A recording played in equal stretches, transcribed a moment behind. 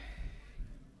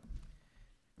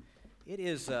It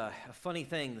is a funny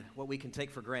thing what we can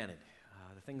take for granted.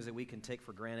 The things that we can take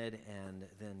for granted and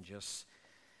then just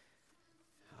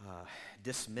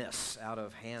dismiss out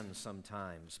of hand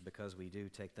sometimes because we do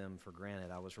take them for granted.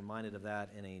 I was reminded of that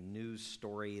in a news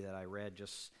story that I read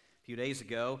just a few days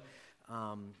ago.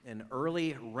 An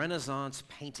early Renaissance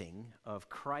painting of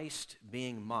Christ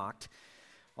being mocked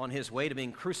on his way to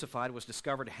being crucified was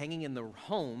discovered hanging in the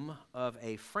home of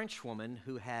a French woman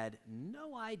who had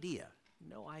no idea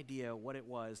what it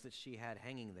was that she had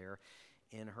hanging there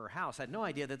in her house. Had no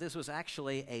idea that this was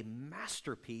actually a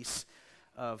masterpiece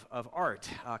of art,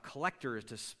 a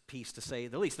collector's piece to say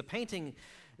the least. The painting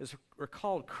is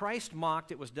called Christ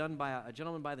Mocked. It was done by a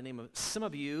gentleman by the name of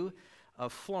Cimabue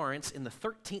of Florence in the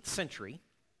 13th century.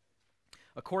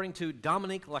 According to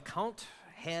Dominique Leconte,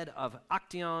 head of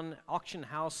Auction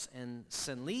House in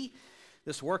Senlis,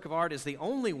 this work of art is the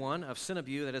only one of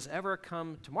Cimabue that has ever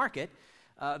come to market.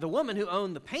 The woman who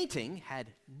owned the painting had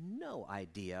no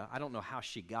idea. I don't know how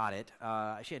she got it.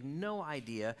 She had no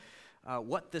idea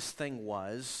what this thing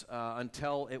was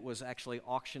until it was actually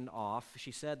auctioned off.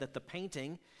 She said that the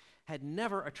painting had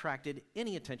never attracted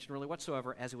any attention really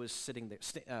whatsoever as it was sitting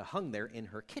there, hung there in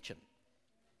her kitchen.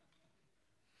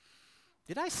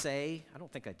 Did I say, I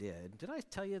don't think I did I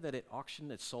tell you that at auction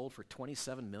it sold for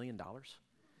 $27 million?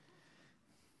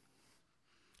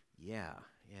 Yeah,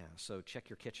 so check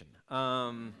your kitchen.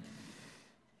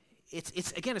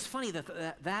 It's funny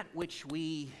that which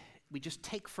we just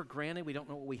take for granted, we don't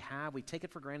know what we have, we take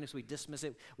it for granted, so we dismiss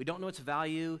it, we don't know its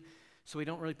value, so we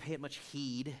don't really pay it much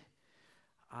heed.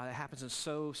 It happens in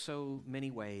so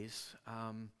many ways.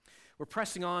 We're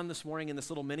pressing on this morning in this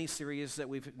little mini-series that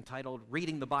we've entitled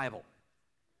Reading the Bible.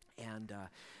 And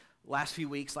last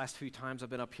few times I've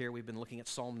been up here, we've been looking at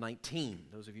Psalm 19.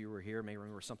 Those of you who were here may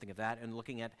remember something of that, and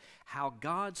looking at how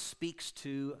God speaks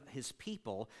to his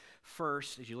people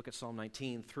first, as you look at Psalm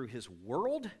 19, through his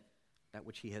world, that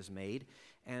which he has made,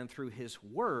 and through his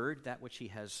word, that which he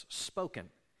has spoken.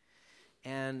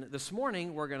 And this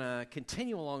morning, we're going to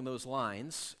continue along those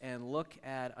lines and look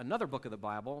at another book of the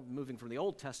Bible, moving from the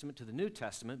Old Testament to the New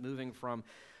Testament, moving from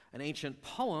an ancient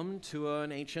poem to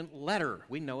an ancient letter.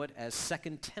 We know it as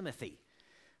 2 Timothy.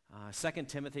 2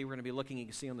 Timothy, we're going to be looking, you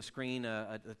can see on the screen,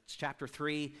 chapter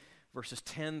 3, verses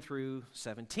 10 through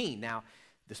 17. Now,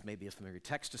 this may be a familiar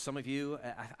text to some of you.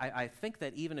 I think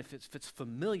that even if it's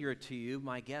familiar to you,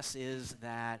 my guess is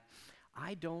that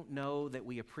I don't know that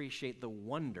we appreciate the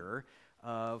wonder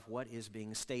of what is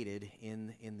being stated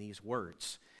in these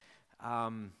words.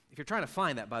 If you're trying to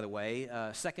find that, by the way,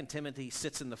 2 Timothy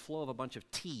sits in the flow of a bunch of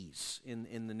T's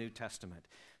in the New Testament.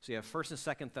 So you have 1st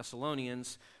and 2nd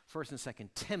Thessalonians, 1st and 2nd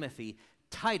Timothy,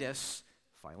 Titus,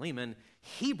 Philemon,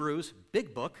 Hebrews,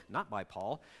 big book, not by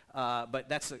Paul, but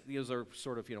those are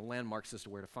sort of landmarks as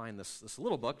to where to find this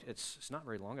little book. It's not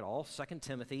very long at all. 2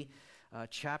 Timothy,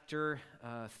 chapter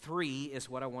 3 is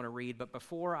what I want to read. But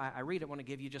before I read it, I want to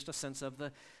give you just a sense of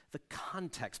the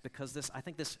context, because I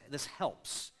think this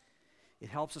helps. It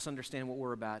helps us understand what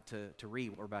we're about to read,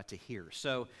 what we're about to hear.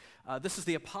 So this is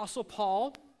the Apostle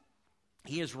Paul.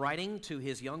 He is writing to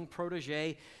his young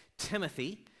protege,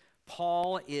 Timothy.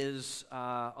 Paul is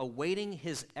awaiting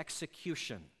his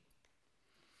execution.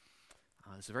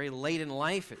 It's very late in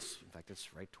life. In fact,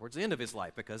 it's right towards the end of his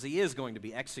life, because he is going to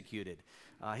be executed.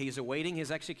 He's awaiting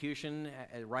his execution,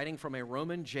 writing from a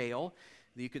Roman jail.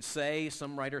 You could say,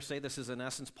 some writers say this is in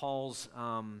essence Paul's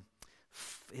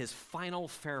his final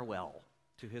farewell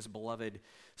to his beloved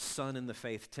son in the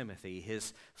faith, Timothy,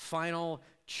 his final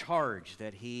charge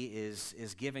that he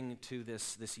is giving to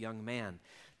this young man,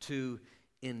 to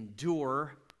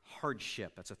endure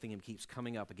hardship. That's a theme that keeps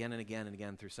coming up again and again and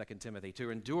again through 2 Timothy.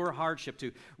 To endure hardship,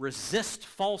 to resist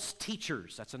false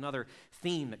teachers. That's another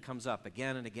theme that comes up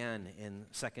again and again in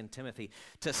 2 Timothy.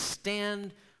 To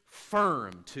stand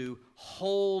firm, to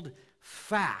hold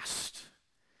fast.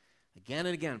 Again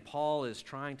and again, Paul is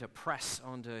trying to press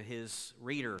onto his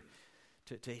reader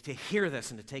to hear this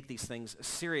and to take these things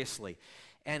seriously.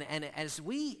 And as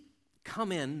we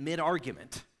come in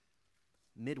mid-argument,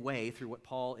 midway through what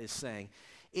Paul is saying,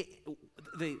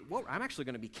 what I'm actually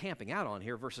going to be camping out on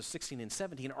here, verses 16 and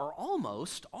 17, are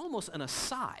almost an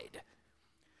aside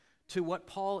to what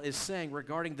Paul is saying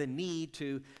regarding the need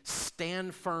to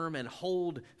stand firm and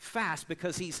hold fast,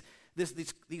 because these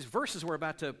verses we're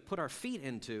about to put our feet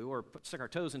into, or stick our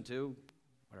toes into,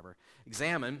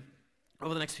 examine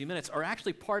over the next few minutes, are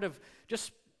actually part of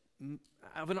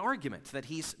an argument that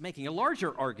he's making, a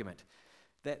larger argument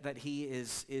that he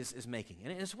is making.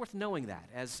 And it's worth knowing that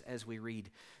as we read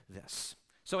this.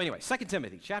 So anyway, 2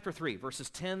 Timothy chapter 3, verses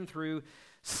 10 through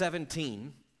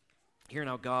 17. Hear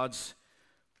now God's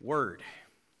word.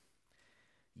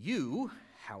 You,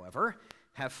 however,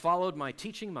 have followed my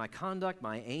teaching, my conduct,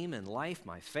 my aim in life,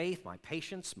 my faith, my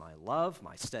patience, my love,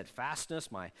 my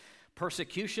steadfastness, my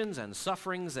persecutions and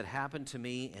sufferings that happened to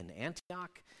me in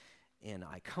Antioch, in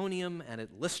Iconium, and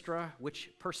at Lystra,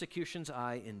 which persecutions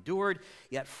I endured,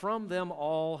 yet from them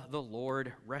all the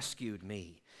Lord rescued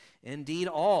me. Indeed,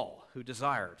 all who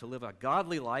desire to live a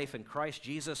godly life in Christ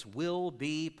Jesus will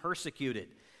be persecuted,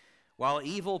 while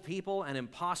evil people and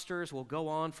impostors will go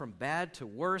on from bad to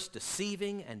worse,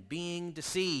 deceiving and being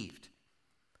deceived.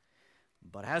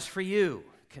 But as for you,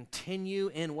 continue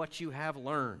in what you have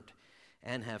learned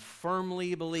and have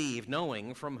firmly believed,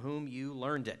 knowing from whom you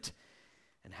learned it,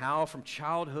 and how from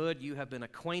childhood you have been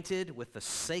acquainted with the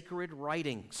sacred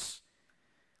writings,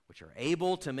 which are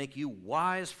able to make you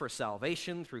wise for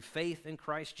salvation through faith in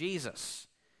Christ Jesus.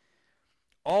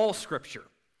 All Scripture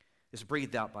is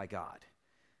breathed out by God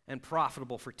and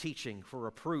profitable for teaching, for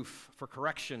reproof, for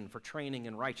correction, for training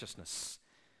in righteousness,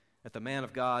 that the man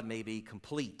of God may be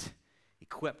complete,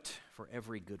 equipped for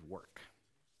every good work.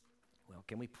 Well,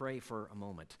 can we pray for a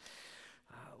moment?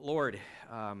 Lord,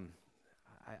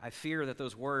 I fear that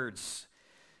those words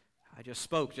I just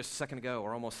spoke just a second ago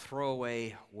are almost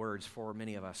throwaway words for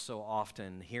many of us so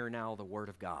often. Hear now the word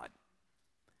of God.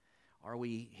 Are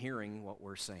we hearing what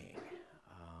we're saying?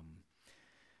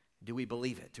 Do we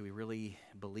believe it? Do we really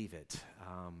believe it?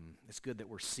 It's good that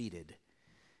we're seated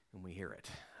when we hear it.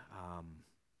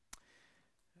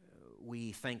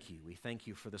 We thank you. We thank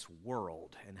you for this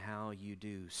world and how you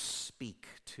do speak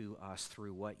to us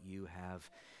through what you have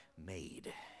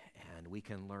made. And we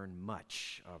can learn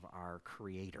much of our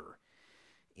Creator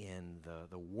in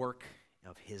the work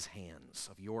of his hands,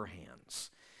 of your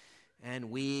hands.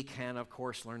 And we can, of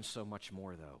course, learn so much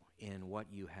more, though, in what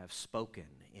you have spoken,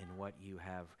 in what you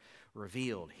have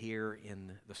revealed here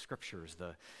in the Scriptures,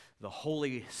 the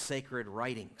holy, sacred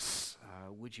writings.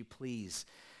 Would you please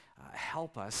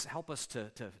help us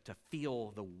to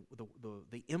feel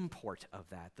the import of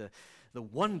that, the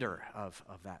wonder of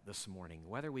that this morning,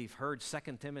 whether we've heard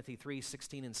 2 Timothy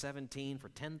 3:16 and 17 for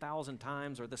 10,000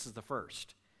 times or this is the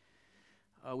first.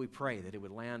 We pray that it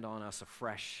would land on us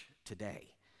afresh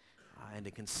today and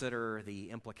to consider the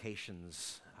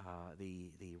implications,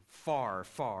 the far,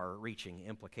 far-reaching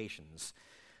implications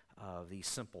of these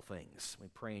simple things. We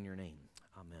pray in your name.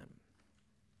 Amen.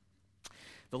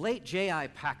 The late J.I.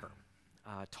 Packer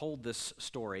told this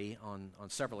story on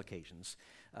several occasions.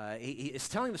 He is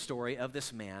telling the story of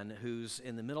this man who's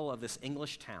in the middle of this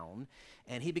English town,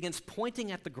 and he begins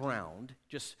pointing at the ground,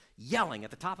 just yelling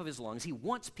at the top of his lungs. He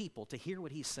wants people to hear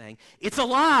what he's saying. It's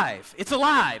alive! It's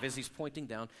alive! As he's pointing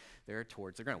down there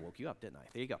towards the ground. Woke you up, didn't I?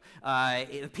 There you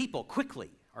go. People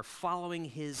quickly are following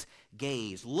his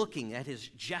gaze, looking at his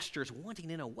gestures, wanting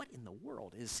to know what in the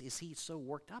world is he so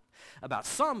worked up about.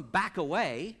 Some back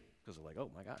away, because they're like, oh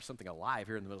my gosh, something alive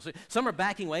here in the middle. Some are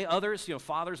backing away. Others,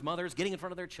 fathers, mothers, getting in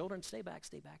front of their children. Stay back,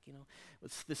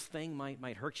 this thing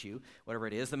might hurt you, whatever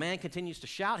it is. The man continues to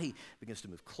shout. He begins to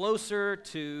move closer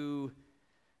to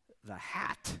the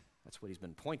hat. That's what he's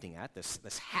been pointing at, this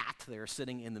hat there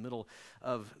sitting in the middle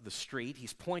of the street.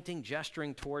 He's pointing,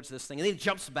 gesturing towards this thing, and then he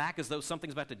jumps back as though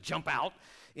something's about to jump out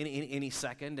in any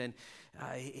second, and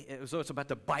as though it's about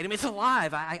to bite him. It's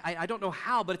alive. I don't know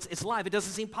how, but it's alive. It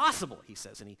doesn't seem possible, he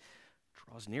says, and he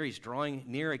draws near. He's drawing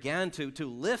near again to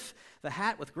lift the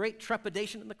hat with great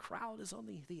trepidation, and the crowd is on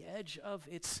the edge of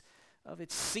its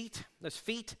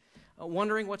feet,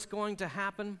 wondering what's going to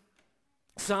happen.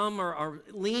 Some are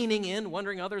leaning in,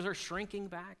 wondering. Others are shrinking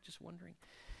back, just wondering.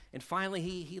 And finally,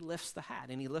 he lifts the hat,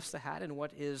 and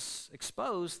what is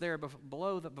exposed there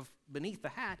beneath the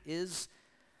hat is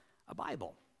a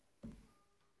Bible.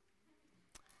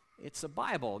 It's a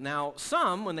Bible. Now,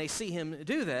 some, when they see him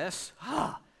do this,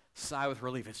 sigh with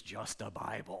relief. It's just a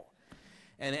Bible.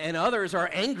 And others are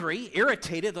angry,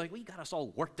 irritated, like, well, you got us all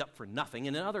worked up for nothing.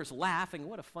 And then others laughing,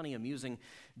 what a funny, amusing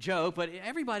joke. But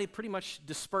everybody pretty much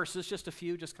disperses, just a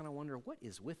few just kind of wonder, what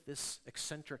is with this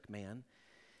eccentric man?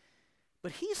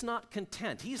 But he's not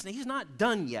content. He's not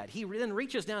done yet. He then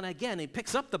reaches down again, and he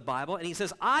picks up the Bible, and he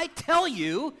says, I tell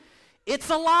you,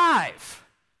 it's alive.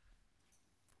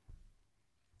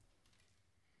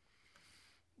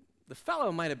 The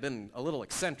fellow might have been a little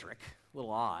eccentric, a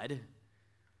little odd,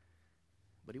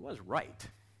 but he was right.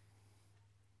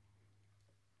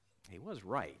 He was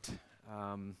right.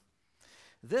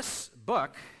 This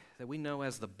book that we know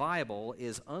as the Bible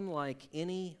is unlike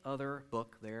any other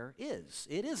book there is.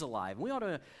 It is alive. We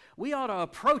ought to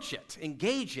approach it,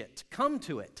 engage it, come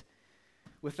to it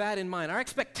with that in mind. Our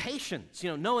expectations,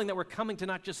 knowing that we're coming to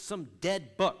not just some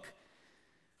dead book,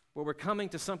 but we're coming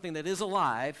to something that is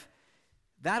alive.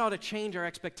 that ought to change our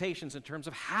expectations in terms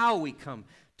of how we come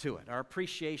to it, our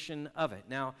appreciation of it.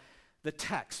 Now, the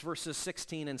text, verses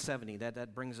 16 and 17,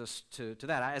 that brings us to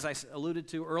that. As I alluded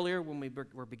to earlier when we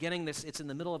were beginning this, it's in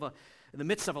the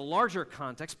midst of a larger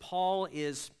context. Paul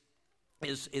is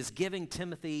giving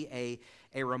Timothy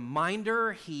a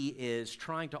reminder. He is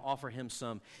trying to offer him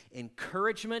some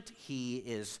encouragement. He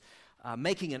is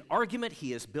making an argument.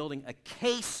 He is building a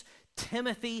case.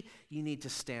 Timothy, you need to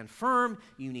stand firm.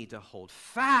 You need to hold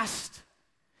fast.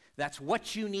 That's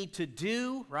what you need to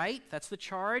do, right? That's the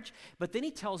charge. But then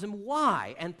he tells him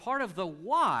why. And part of the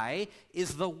why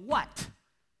is the what.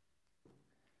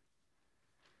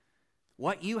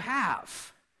 What you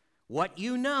have, what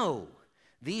you know,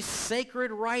 these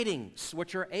sacred writings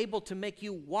which are able to make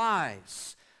you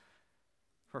wise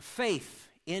for faith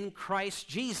in Christ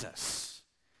Jesus.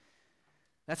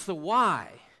 That's the why.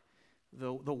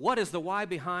 The what is the why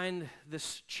behind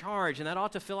this charge, and that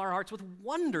ought to fill our hearts with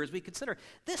wonder as we consider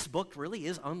this book really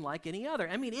is unlike any other.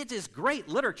 I mean, it is great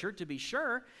literature, to be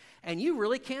sure, and you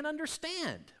really can't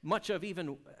understand much of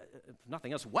even, if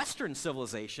nothing else, Western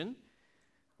civilization.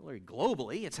 Really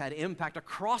globally, it's had impact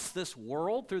across this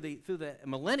world through the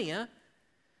millennia,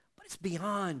 but it's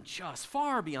beyond just,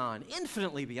 far beyond,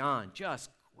 infinitely beyond just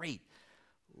great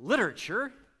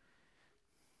literature.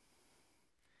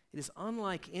 It is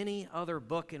unlike any other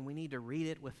book, and we need to read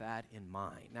it with that in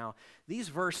mind. Now, these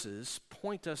verses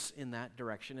point us in that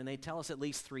direction, and they tell us at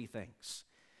least three things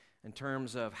in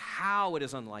terms of how it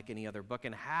is unlike any other book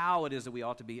and how it is that we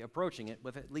ought to be approaching it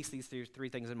with at least these three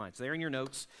things in mind. So there in your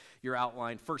notes, your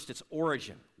outline. First, its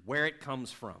origin, where it comes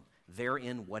from.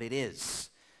 Therein, what it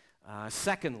is.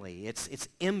 Secondly, its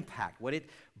impact, what it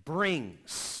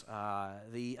brings,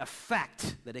 the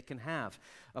effect that it can have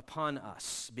upon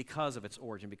us because of its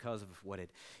origin, because of what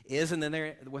it is. And then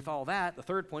there, with all that, the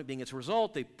third point being its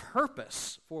result, the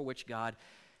purpose for which God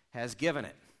has given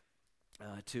it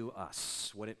to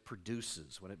us, what it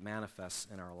produces, what it manifests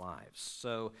in our lives.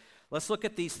 So let's look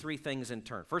at these three things in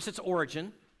turn. First, its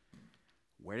origin.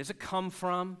 Where does it come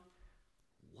from?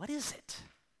 What is it?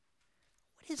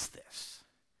 What is this?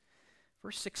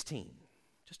 Verse 16,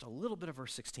 just a little bit of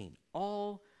verse 16.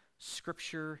 All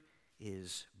Scripture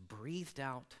is breathed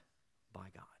out by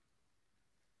God.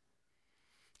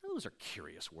 Those are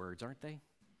curious words, aren't they?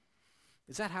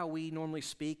 Is that how we normally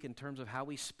speak in terms of how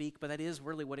we speak? But that is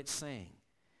really what it's saying.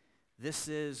 This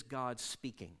is God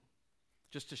speaking.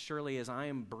 Just as surely as I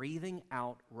am breathing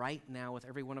out right now with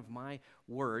every one of my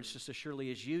words, just as surely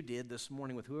as you did this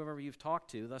morning with whoever you've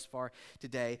talked to thus far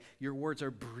today, your words are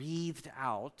breathed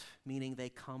out, meaning they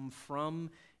come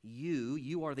from you.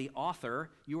 You are the author,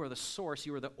 you are the source,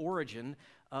 you are the origin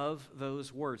of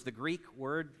those words. The Greek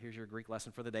word, here's your Greek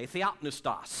lesson for the day,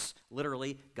 theopneustos,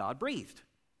 literally God breathed.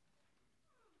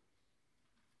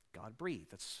 God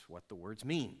breathed, that's what the words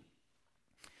mean.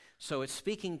 So it's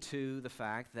speaking to the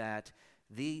fact that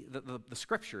the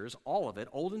Scriptures, all of it,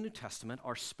 Old and New Testament,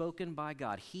 are spoken by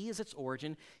God. He is its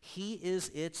origin. He is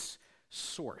its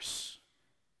source.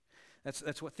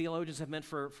 That's what theologians have meant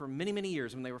for many, many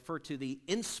years when they refer to the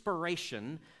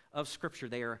inspiration of Scripture.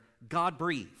 They are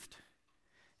God-breathed.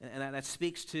 And that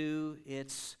speaks to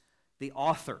the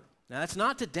author. Now, that's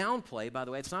not to downplay, by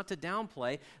the way, it's not to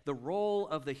downplay the role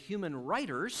of the human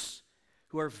writers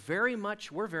who were very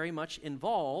much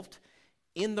involved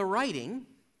in the writing,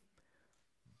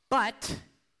 but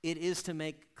it is to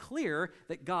make clear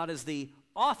that God is the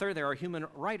author. There are human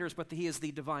writers, but He is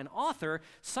the divine author,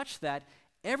 such that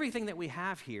everything that we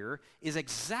have here is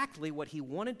exactly what He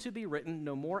wanted to be written,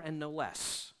 no more and no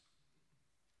less.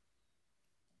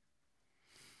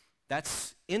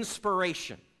 That's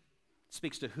inspiration. It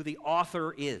speaks to who the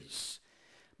author is.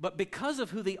 But because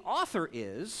of who the author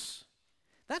is,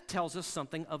 that tells us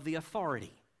something of the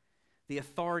authority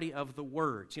of the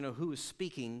words. You know, who is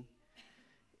speaking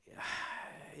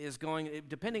is going,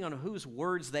 depending on whose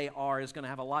words they are, is going to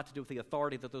have a lot to do with the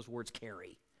authority that those words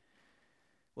carry.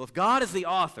 Well, if God is the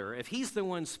author, if He's the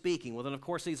one speaking, well then of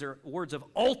course these are words of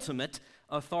ultimate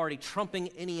authority, trumping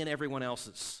any and everyone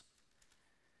else's.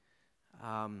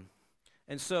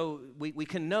 And so we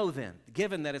can know then,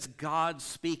 given that it's God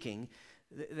speaking,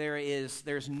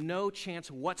 there's no chance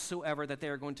whatsoever that they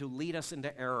are going to lead us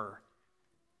into error.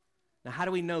 Now, how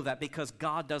do we know that? Because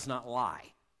God does not lie.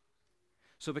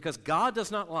 So because God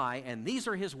does not lie, and these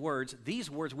are His words, these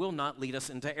words will not lead us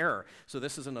into error. So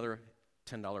this is another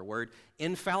 $10 word,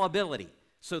 infallibility.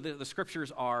 So the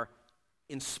Scriptures are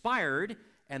inspired,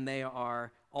 and they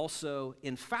are also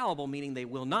infallible, meaning they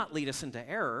will not lead us into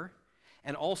error.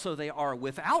 And also they are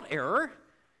without error,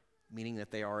 meaning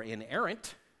that they are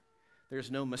inerrant. There's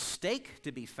no mistake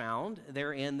to be found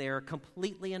therein. They're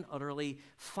completely and utterly,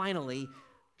 finally,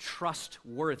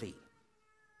 trustworthy.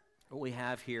 What we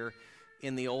have here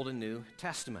in the Old and New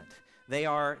Testament. They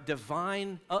are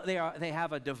divine. They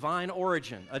have a divine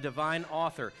origin, a divine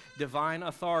author, divine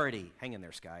authority. Hang in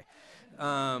there, Sky.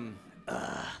 Got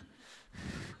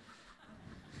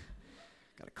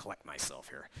to collect myself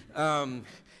here.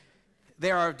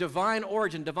 They are divine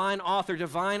origin, divine author,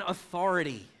 divine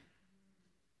authority.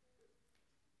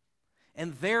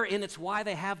 And therein, it's why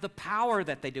they have the power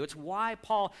that they do. It's why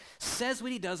Paul says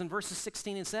what he does in verses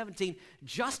 16 and 17,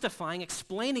 justifying,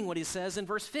 explaining what he says in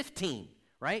verse 15,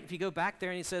 right? If you go back there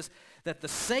and he says that the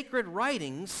sacred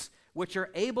writings, which are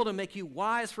able to make you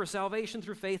wise for salvation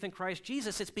through faith in Christ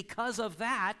Jesus, it's because of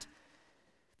that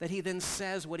he then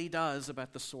says what he does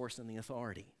about the source and the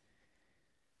authority.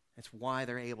 It's why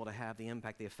they're able to have the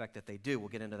impact, the effect that they do. We'll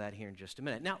get into that here in just a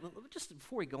minute. Now, just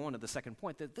before we go on to the second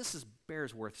point, that this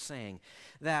bears worth saying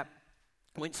that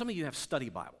when some of you have study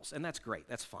Bibles, and that's great,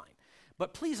 that's fine.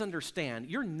 But please understand,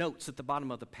 your notes at the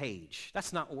bottom of the page,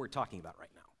 that's not what we're talking about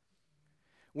right now.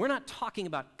 We're not talking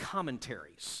about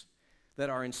commentaries that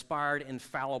are inspired,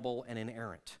 infallible, and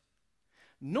inerrant.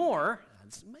 Nor,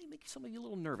 this may make some of you a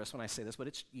little nervous when I say this,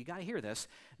 but you got to hear this,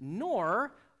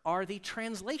 nor are the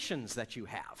translations that you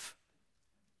have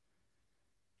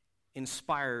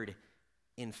inspired,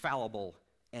 infallible,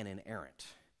 and inerrant.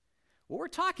 What we're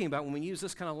talking about when we use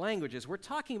this kind of language is we're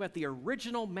talking about the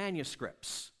original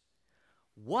manuscripts.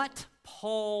 What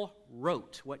Paul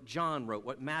wrote, what John wrote,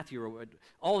 what Matthew wrote,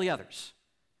 all the others.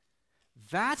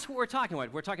 That's what we're talking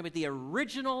about. We're talking about the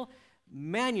original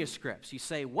manuscripts. You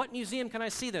say, what museum can I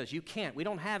see those? You can't. We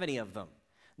don't have any of them.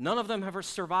 None of them have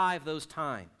survived those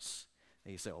times.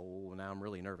 And you say, oh, now I'm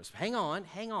really nervous. Hang on.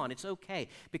 It's okay.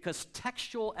 Because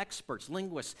textual experts,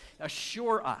 linguists,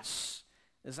 assure us,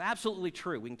 this is absolutely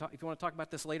true. We can talk, if you want to talk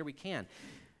about this later, we can.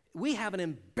 We have an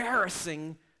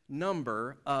embarrassing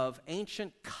number of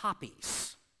ancient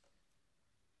copies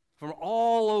from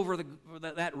all over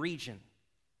that region.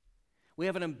 We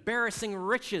have an embarrassing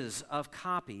riches of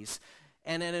copies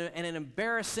and an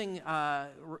embarrassing,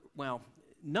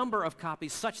 number of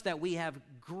copies such that we have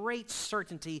great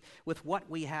certainty with what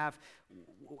we have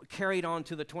carried on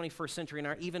to the 21st century,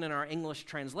 even in our English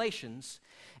translations.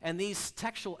 And these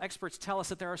textual experts tell us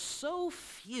that there are so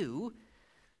few,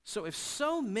 so if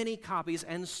so many copies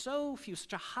and so few,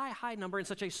 such a high number and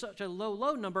such a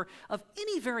low number of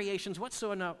any variations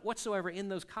whatsoever in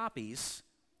those copies,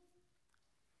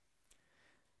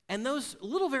 and those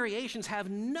little variations have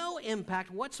no impact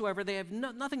whatsoever. They have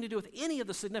nothing to do with any of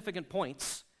the significant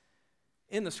points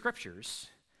in the Scriptures,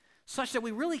 such that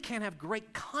we really can't have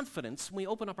great confidence when we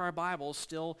open up our Bibles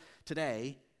still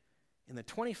today in the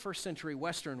 21st century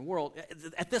Western world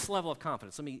at this level of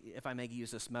confidence. Let me, if I may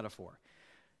use this metaphor.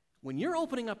 When you're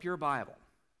opening up your Bible,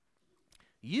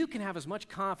 you can have as much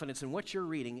confidence in what you're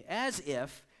reading as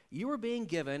if you were being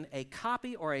given a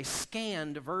copy or a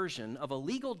scanned version of a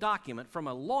legal document from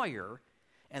a lawyer,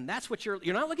 and that's what you're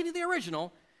not looking at the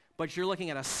original, but you're looking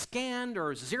at a scanned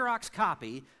or Xerox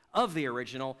copy of the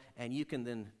original, and you can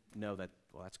then know that,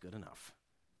 well, that's good enough.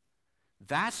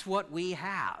 That's what we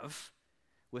have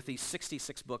with these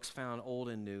 66 books found Old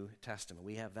and New Testament.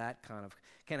 We have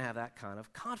can have that kind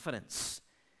of confidence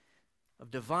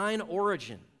of divine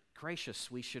origin. Gracious,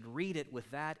 we should read it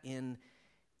with that in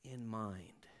mind.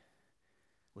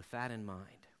 With that in mind.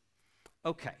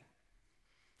 Okay.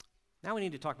 Now we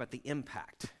need to talk about the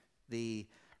impact, the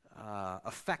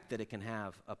effect that it can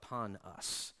have upon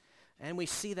us. And we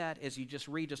see that as you just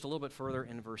read just a little bit further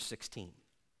in verse 16.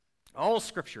 All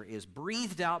Scripture is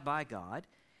breathed out by God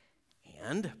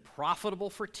and profitable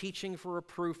for teaching, for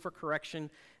reproof, for correction,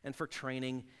 and for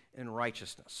training in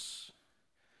righteousness.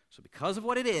 So because of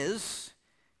what it is,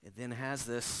 it then has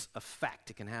this effect.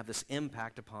 It can have this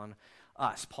impact upon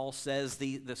us. Paul says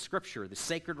the Scripture, the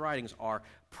sacred writings are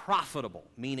profitable,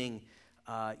 meaning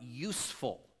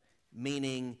useful,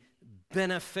 meaning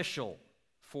beneficial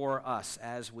for us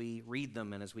as we read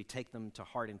them and as we take them to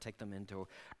heart and take them into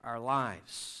our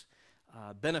lives.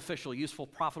 Beneficial, useful,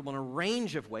 profitable in a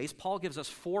range of ways. Paul gives us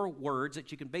 4 words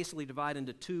that you can basically divide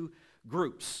into 2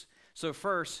 groups. So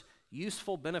first,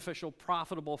 useful, beneficial,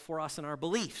 profitable for us in our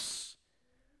beliefs,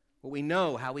 what we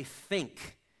know, how we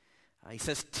think. He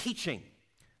says teaching.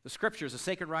 The Scriptures, the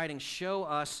sacred writings, show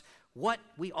us what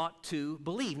we ought to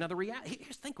believe. Now,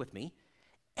 here's, think with me.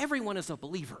 Everyone is a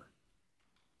believer.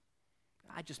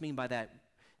 I just mean by that,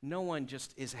 no one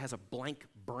just has a blank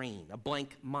brain, a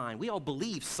blank mind. We all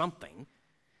believe something.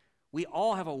 We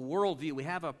all have a worldview. We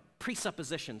have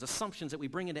presuppositions, assumptions that we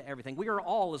bring into everything. We are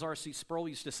all, as R.C. Sproul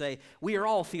used to say, we are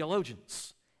all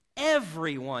theologians.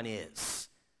 Everyone is.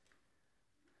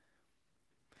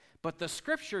 But the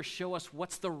Scriptures show us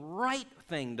what's the right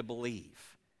thing to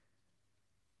believe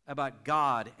about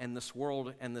God and this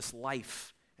world and this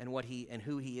life and what He and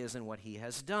who He is and what He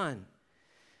has done.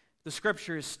 The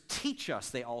Scriptures teach us.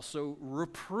 They also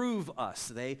reprove us.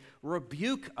 They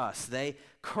rebuke us. They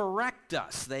correct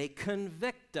us. They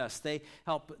convict us. They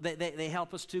help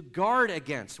us to guard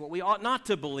against what we ought not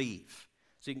to believe.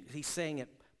 So He's saying it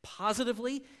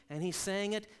positively and He's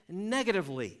saying it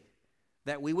negatively,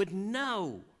 that we would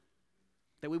know.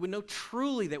 That we would know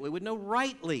truly, that we would know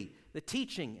rightly the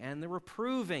teaching and the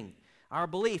reproving, our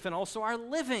belief, and also our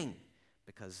living.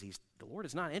 Because the Lord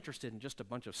is not interested in just a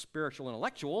bunch of spiritual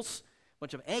intellectuals, a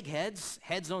bunch of eggheads,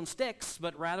 heads on sticks,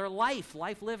 but rather life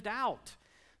lived out.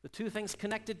 The two things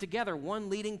connected together, one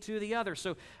leading to the other.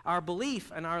 So our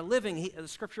belief and our living, the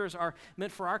Scriptures are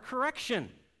meant for our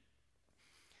correction.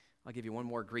 I'll give you one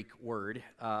more Greek word,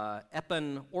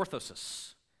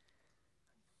 epinorthosis.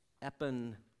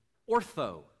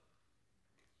 Ortho,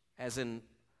 as in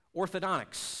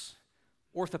orthodontics,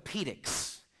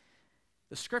 orthopedics.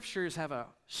 The Scriptures have a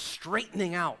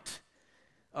straightening out,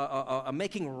 a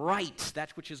making right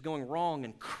that which is going wrong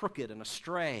and crooked and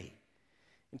astray.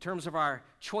 In terms of our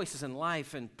choices in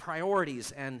life and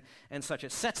priorities and such,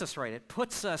 it sets us right. It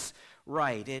puts us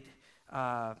right.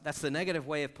 That's the negative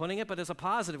way of putting it, but it's a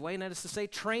positive way, and that is to say,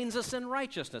 trains us in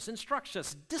righteousness, instructs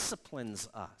us, disciplines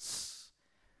us.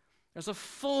 There's a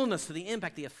fullness to the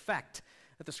impact, the effect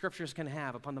that the Scriptures can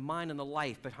have upon the mind and the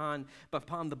life,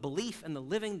 upon the belief and the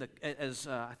living, as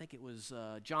I think it was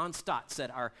John Stott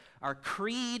said, our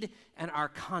creed and our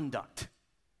conduct.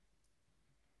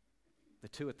 The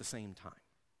two at the same time.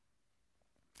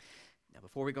 Now,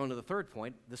 before we go into the third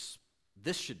point, this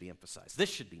should be emphasized, this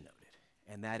should be noted,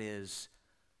 and that is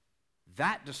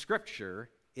that the Scripture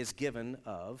is given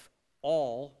of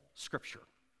all Scripture.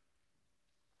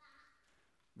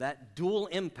 That dual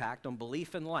impact on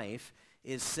belief and life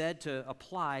is said to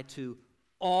apply to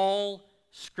all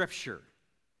Scripture.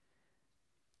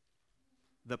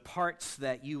 The parts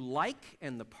that you like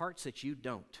and the parts that you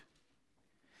don't.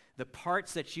 The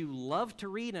parts that you love to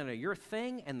read and are your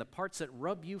thing, and the parts that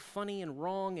rub you funny and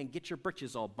wrong and get your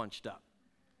britches all bunched up.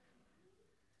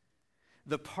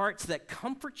 The parts that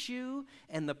comfort you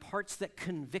and the parts that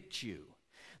convict you.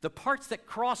 The parts that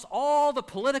cross all the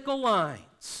political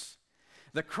lines.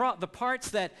 The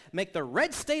parts that make the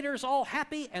red staters all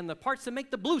happy and the parts that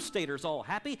make the blue staters all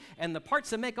happy and the parts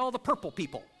that make all the purple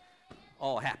people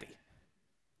all happy.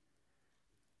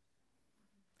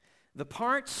 The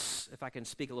parts, if I can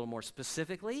speak a little more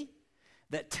specifically,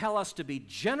 that tell us to be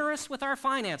generous with our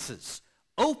finances,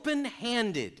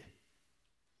 open-handed.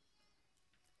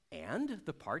 And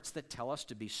the parts that tell us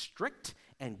to be strict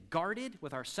and guarded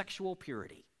with our sexual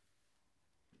purity.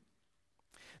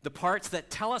 The parts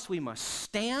that tell us we must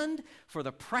stand for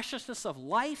the preciousness of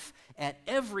life at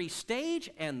every stage,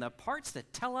 and the parts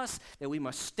that tell us that we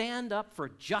must stand up for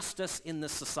justice in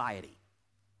this society.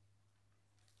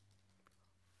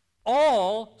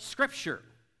 All Scripture.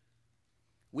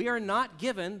 We are not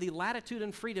given the latitude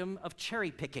and freedom of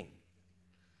cherry picking.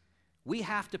 We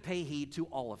have to pay heed to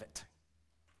all of it.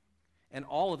 And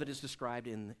all of it is described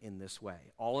in this way.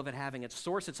 All of it having its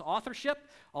source, its authorship,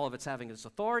 all of it having its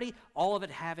authority, all of it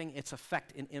having its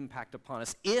effect and impact upon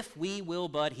us, if we will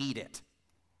but heed it.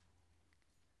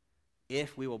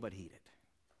 If we will but heed it.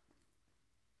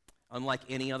 Unlike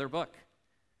any other book.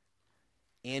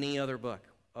 Any other book.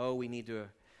 Oh, we need to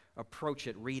approach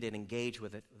it, read it, engage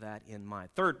with it, that in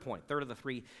mind. Third of the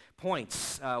 3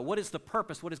 points. What is the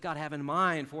purpose? What does God have in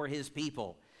mind for His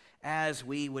people as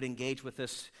we would engage with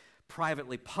this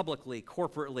privately, publicly,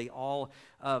 corporately, all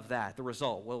of that. The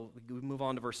result. Well, we move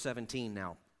on to verse 17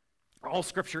 now. All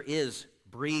Scripture is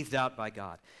breathed out by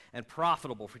God and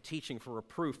profitable for teaching, for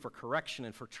reproof, for correction,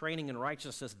 and for training in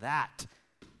righteousness, that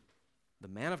the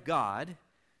man of God,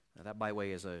 now that by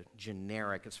way is a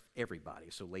generic, it's everybody,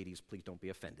 so ladies, please don't be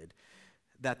offended,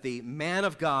 that the man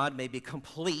of God may be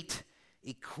complete,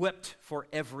 equipped for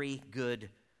every good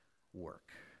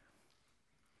work.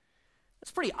 It's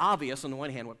pretty obvious on the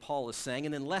one hand what Paul is saying,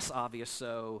 and then less obvious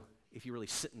so if you really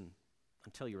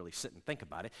until you really sit and think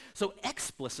about it. So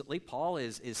explicitly, Paul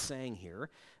is saying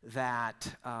here that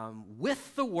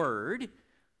with the word,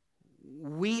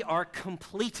 we are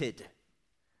completed,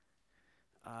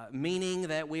 meaning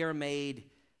that we are made,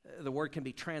 the word can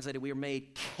be translated, we are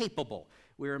made capable,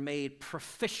 we are made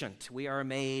proficient, we are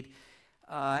made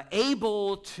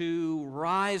able to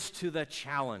rise to the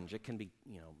challenge. It can be,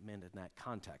 meant in that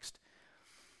context.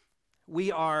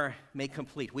 We are made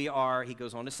complete. We are, he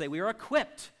goes on to say, we are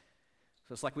equipped.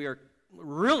 So it's like we are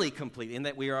really complete in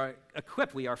that we are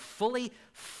equipped. We are fully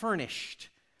furnished,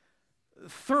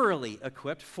 thoroughly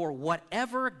equipped for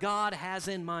whatever God has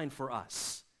in mind for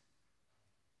us.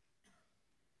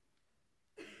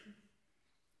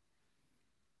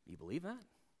 You believe that?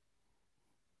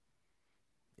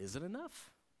 Is it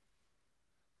enough?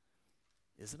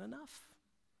 Is it enough?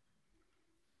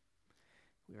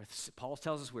 Paul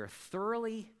tells us we are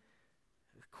thoroughly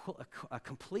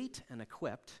complete and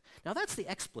equipped. Now that's the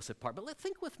explicit part, but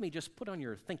think with me, just put on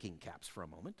your thinking caps for a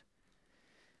moment.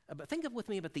 But think with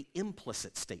me about the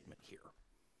implicit statement here.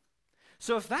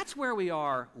 So if that's where we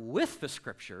are with the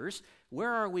Scriptures,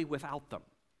 where are we without them?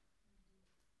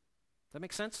 Does that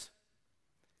make sense?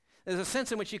 There's a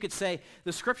sense in which you could say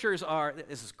the Scriptures are,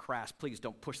 this is crass, please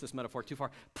don't push this metaphor too far,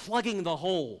 plugging the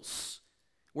holes.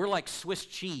 We're like Swiss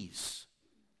cheese.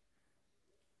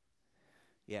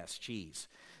 Yes, cheese.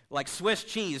 Like Swiss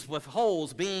cheese with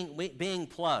holes being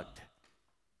plugged.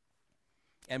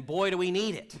 And boy, do we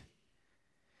need it.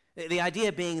 The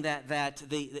idea being that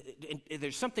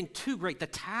there's something too great. The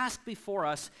task before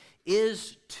us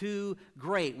is too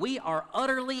great. We are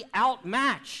utterly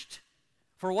outmatched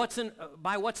for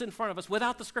by what's in front of us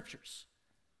without the Scriptures.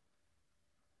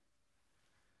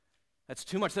 That's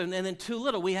too much. And then too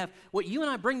little. We have, what you and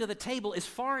I bring to the table is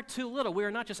far too little. We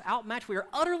are not just outmatched, we are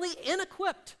utterly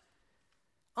unequipped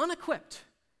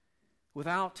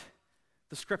without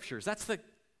the Scriptures. That's the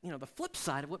flip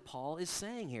side of what Paul is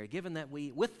saying here, given that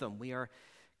with them, we are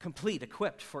complete,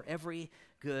 equipped for every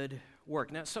good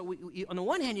work. Now, so on the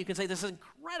one hand, you can say this is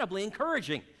incredibly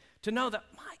encouraging to know that,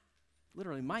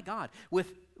 my God, with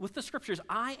the Scriptures,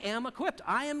 I am equipped.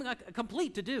 I am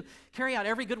complete to carry out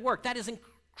every good work. That is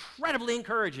incredibly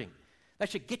encouraging. That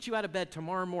should get you out of bed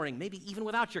tomorrow morning, maybe even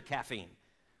without your caffeine.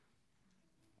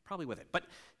 Probably with it.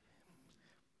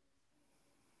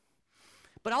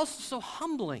 But also so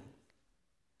humbling,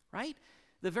 right?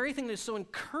 The very thing that is so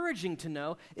encouraging to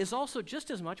know is also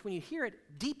just as much, when you hear it,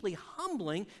 deeply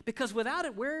humbling, because without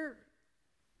it, where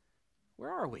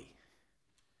are we?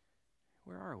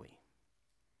 Where are we?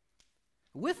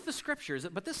 With the Scriptures,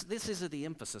 but this is the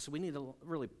emphasis, so we need to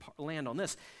really land on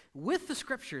this. With the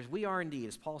Scriptures, we are indeed,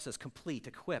 as Paul says, complete,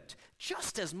 equipped,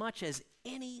 just as much as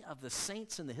any of the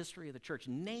saints in the history of the church.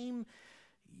 Name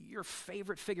your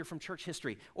favorite figure from church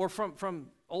history or from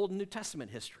Old and New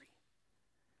Testament history.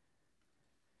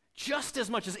 Just as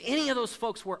much as any of those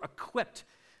folks were equipped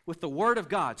with the Word of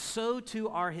God, so too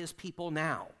are His people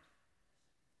now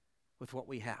with what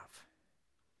we have.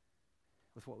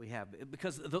 With what we have.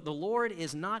 Because the Lord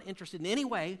is not interested in any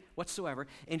way whatsoever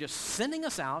in just sending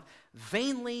us out,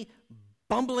 vainly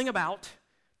bumbling about,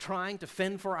 trying to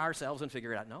fend for ourselves and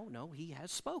figure it out. No, He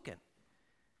has spoken.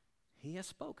 He has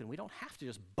spoken. We don't have to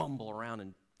just bumble around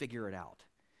and figure it out.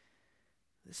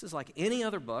 This is like any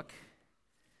other book.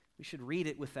 We should read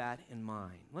it with that in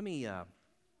mind. Let me,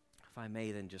 if I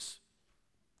may, then just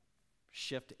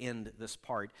end this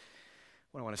part.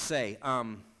 What I want to say,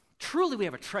 truly we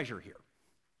have a treasure here.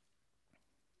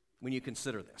 When you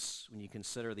consider this, when you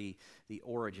consider the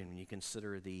origin, when you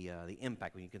consider the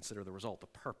impact, when you consider the result, the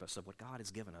purpose of what God has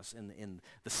given us in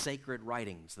the sacred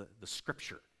writings, the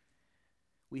Scripture,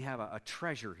 we have a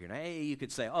treasure here. Now, you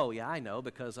could say, "Oh, yeah, I know,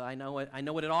 because I know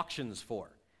what it auctions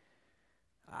for.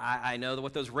 I know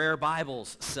what those rare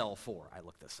Bibles sell for." I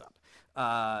looked this up.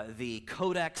 The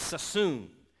Codex Sassoon,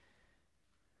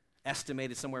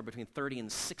 estimated somewhere between $30 and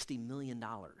 $60 million.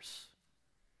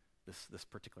 This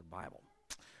particular Bible.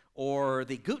 Or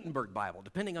the Gutenberg Bible,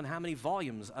 depending on how many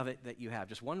volumes of it that you have.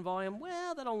 Just one volume,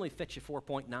 well, that only fits you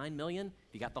 $4.9 million.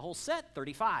 If you got the whole set,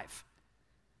 $35.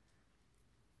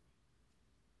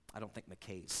 I don't think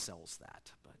McKay's sells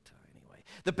that, but anyway.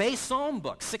 The Bay Psalm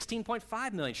book,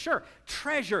 $16.5 million. Sure,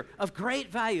 treasure of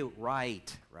great value. Right.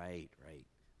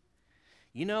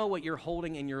 You know what you're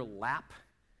holding in your lap?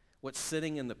 What's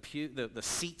sitting in the pew, the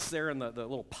seats there in the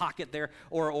little pocket there,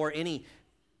 or any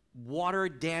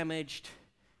water-damaged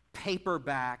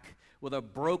paperback with a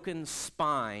broken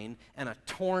spine and a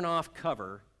torn-off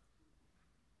cover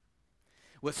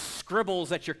with scribbles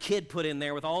that your kid put in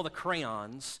there with all the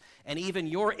crayons and even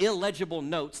your illegible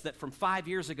notes that from 5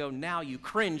 years ago now you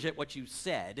cringe at what you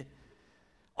said.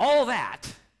 All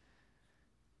that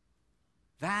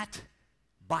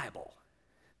Bible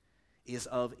is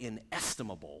of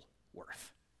inestimable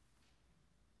worth.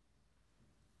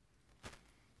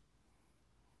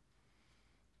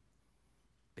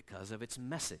 Because of its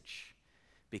message,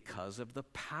 because of the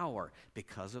power,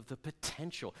 because of the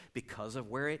potential, because of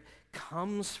where it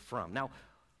comes from. Now,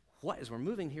 as we're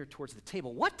moving here towards the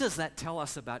table, what does that tell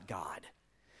us about God?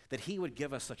 That He would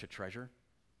give us such a treasure?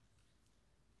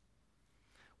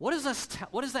 What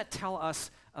does that tell us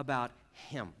about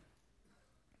him?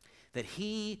 That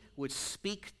he would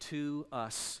speak to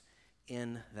us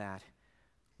in that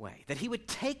way. That he would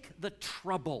take the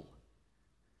trouble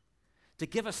to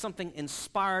give us something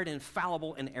inspired,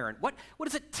 infallible, and inerrant. What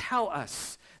does it tell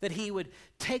us? That he would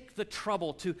take the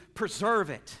trouble to preserve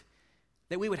it,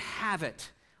 that we would have it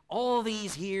all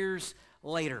these years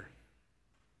later.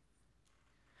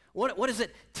 What does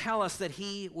it tell us that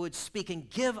he would speak and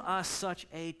give us such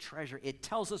a treasure? It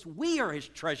tells us we are his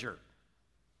treasure.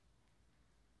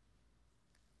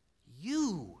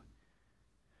 You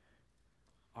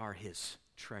are his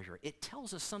treasure. It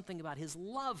tells us something about his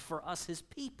love for us, his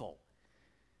people.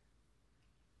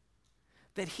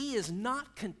 That he is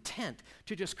not content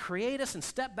to just create us and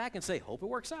step back and say, hope it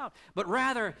works out. But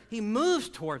rather, he moves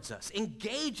towards us,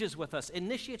 engages with us,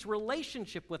 initiates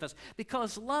relationship with us,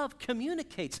 because love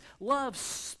communicates, love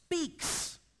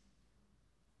speaks.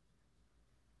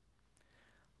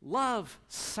 Love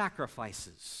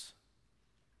sacrifices.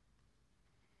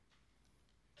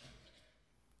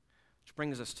 Which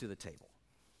brings us to the table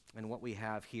and what we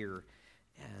have here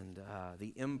and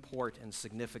the import and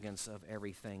significance of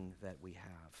everything that we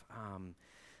have.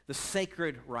 The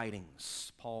sacred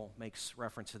writings, Paul makes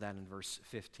reference to that in verse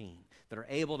 15, that are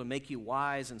able to make you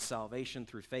wise in salvation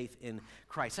through faith in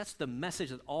Christ. That's the message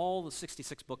that all the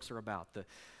 66 books are about.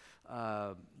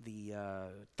 The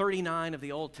 39 of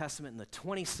the Old Testament and the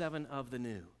 27 of the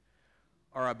New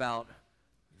are about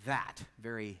that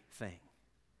very thing.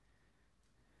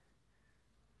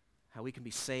 How we can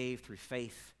be saved through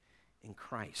faith in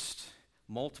Christ.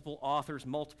 Multiple authors,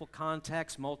 multiple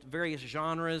contexts, various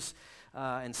genres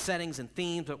and settings and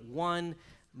themes, but one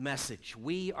message.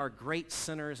 We are great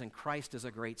sinners and Christ is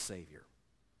a great Savior.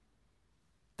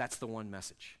 That's the one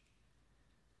message.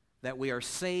 That we are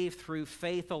saved through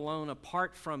faith alone,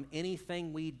 apart from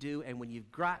anything we do, and when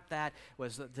you've got that,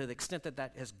 to the extent that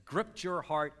that has gripped your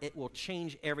heart, it will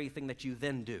change everything that you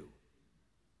then do.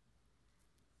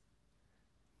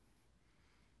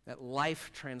 That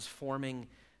life-transforming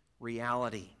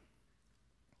reality.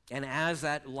 And as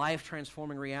that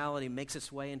life-transforming reality makes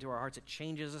its way into our hearts, it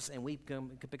changes us, and we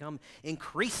become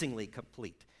increasingly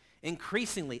complete,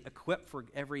 increasingly equipped for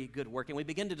every good work. And we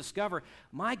begin to discover,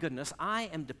 my goodness, I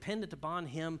am dependent upon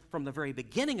him from the very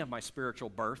beginning of my spiritual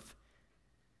birth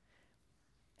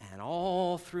and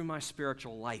all through my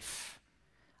spiritual life.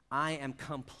 I am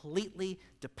completely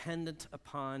dependent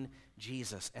upon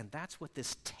Jesus, and that's what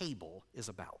this table is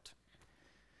about.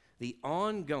 The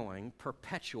ongoing,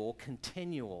 perpetual,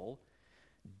 continual,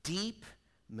 deep,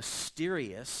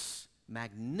 mysterious,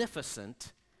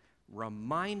 magnificent,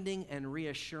 reminding and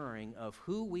reassuring of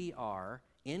who we are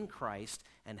in Christ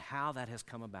and how that has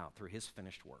come about through his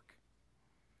finished work.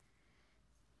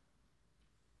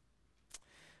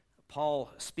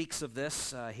 Paul speaks of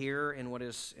this here in what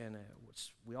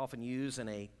we often use in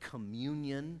a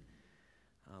communion,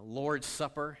 Lord's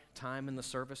Supper time in the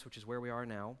service, which is where we are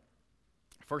now.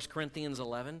 1 Corinthians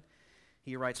 11,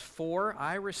 he writes, "For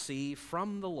I received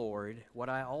from the Lord what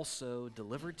I also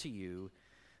delivered to you,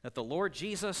 that the Lord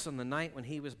Jesus on the night when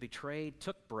he was betrayed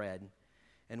took bread,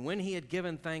 and when he had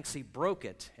given thanks, he broke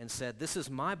it and said, 'This is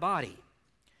my body,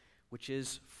 which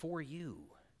is for you.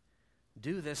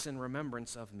 Do this in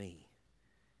remembrance of me.'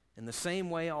 In the same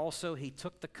way also he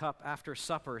took the cup after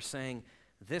supper, saying,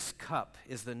 'This cup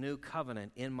is the new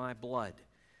covenant in my blood.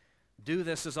 Do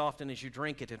this as often as you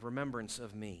drink it in remembrance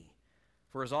of me.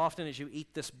 For as often as you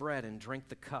eat this bread and drink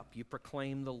the cup, you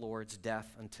proclaim the Lord's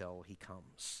death until he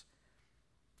comes.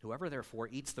 Whoever therefore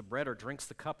eats the bread or drinks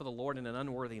the cup of the Lord in an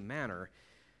unworthy manner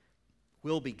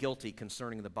will be guilty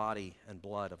concerning the body and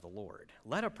blood of the Lord.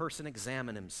 Let a person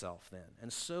examine himself then,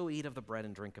 and so eat of the bread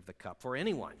and drink of the cup. For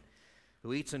anyone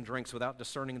who eats and drinks without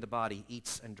discerning the body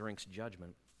eats and drinks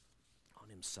judgment on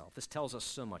himself.'" This tells us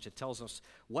so much. It tells us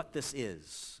what this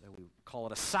is. We call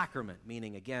it a sacrament,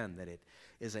 meaning, again, that it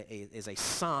is a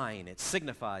sign. It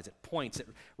signifies, it points, it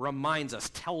reminds us,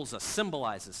 tells us,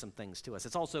 symbolizes some things to us.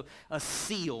 It's also a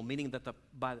seal, meaning that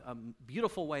by a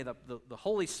beautiful way, the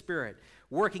Holy Spirit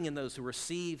working in those who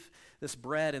receive this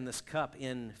bread and this cup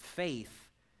in faith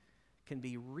can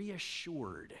be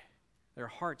reassured, their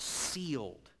hearts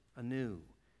sealed anew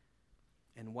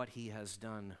in what he has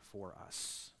done for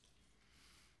us.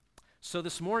 So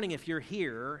this morning, if you're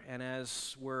here, and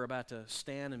as we're about to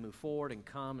stand and move forward and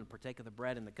come and partake of the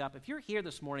bread and the cup, if you're here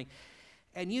this morning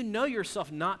and you know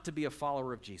yourself not to be a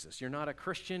follower of Jesus, you're not a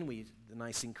Christian, the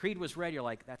Nicene Creed was read, you're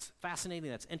like, that's fascinating,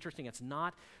 that's interesting, it's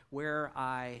not where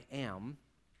I am,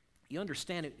 you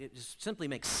understand it just simply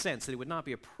makes sense that it would not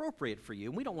be appropriate for you,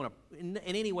 and we don't want to in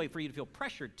any way for you to feel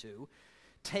pressured to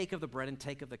take of the bread and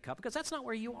take of the cup, because that's not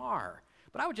where you are.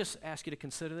 But I would just ask you to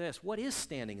consider this. What is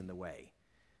standing in the way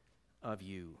of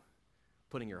you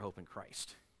putting your hope in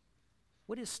Christ?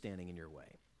 What is standing in your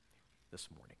way this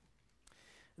morning?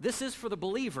 This is for the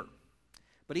believer.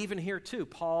 But even here too,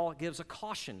 Paul gives a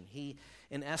caution. He,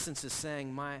 in essence, is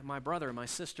saying, my brother, my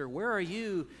sister, where are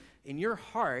you in your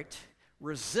heart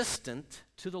resistant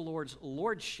to the Lord's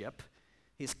lordship,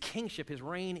 his kingship, his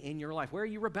reign in your life? Where are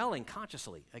you rebelling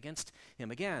consciously against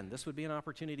him? Again, this would be an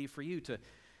opportunity for you to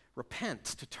repent,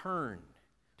 to turn,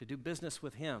 to do business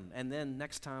with him. And then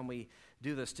next time we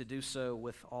do this, to do so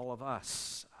with all of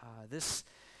us. This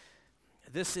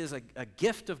is a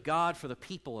gift of God for the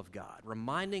people of God,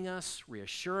 reminding us,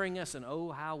 reassuring us, and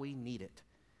oh, how we need it.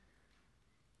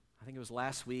 I think it was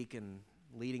last week in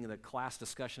leading the class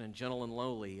discussion in Gentle and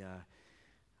Lowly,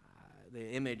 the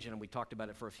image, and we talked about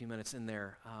it for a few minutes in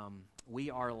there. We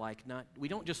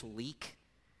don't just leak.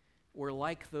 We're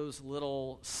like those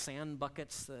little sand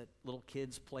buckets that little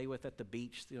kids play with at the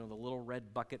beach, the little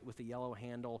red bucket with the yellow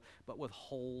handle, but with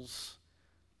holes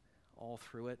all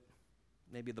through it.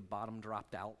 Maybe the bottom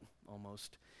dropped out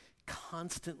almost,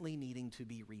 constantly needing to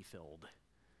be refilled.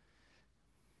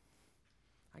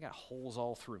 I got holes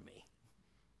all through me.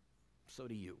 So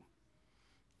do you.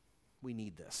 We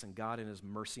need this, and God in his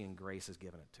mercy and grace has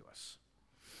given it to us.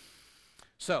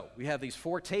 So we have these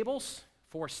 4 tables,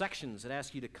 4 sections that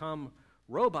ask you to come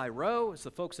row by row. As the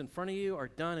folks in front of you are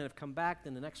done and have come back,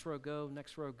 then the next row go,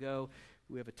 next row go.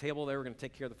 We have a table there. We're going to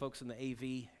take care of the folks in the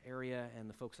AV area and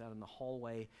the folks out in the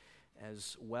hallway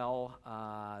as well.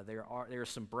 There are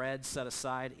some bread set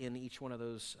aside in each one of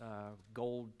those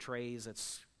gold trays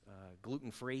that's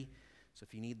gluten-free. So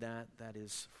if you need that, that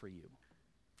is for you.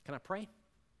 Can I pray?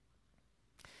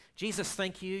 Jesus,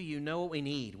 thank you. You know what we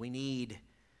need. We need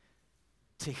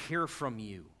to hear from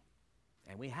you,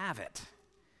 and we have it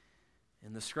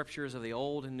in the scriptures of the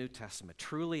Old and New Testament.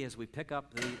 Truly, as we pick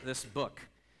up this book,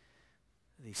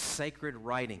 these sacred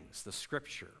writings, the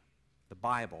scripture, the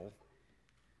Bible,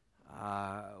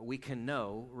 we can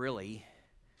know, really,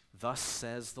 thus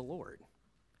says the Lord.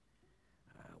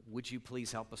 Would you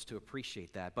please help us to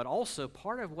appreciate that? But also,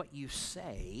 part of what you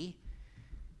say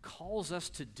calls us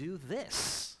to do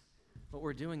this, what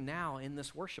we're doing now in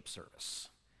this worship service,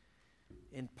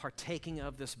 in partaking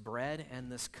of this bread and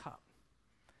this cup.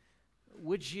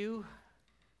 Would you,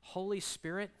 Holy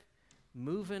Spirit,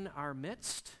 move in our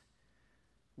midst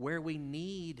where we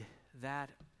need that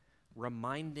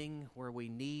reminding, where we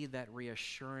need that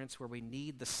reassurance, where we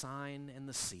need the sign and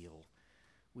the seal?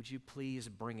 Would you please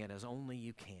bring it as only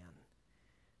you can?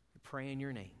 We pray in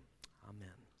your name. Amen.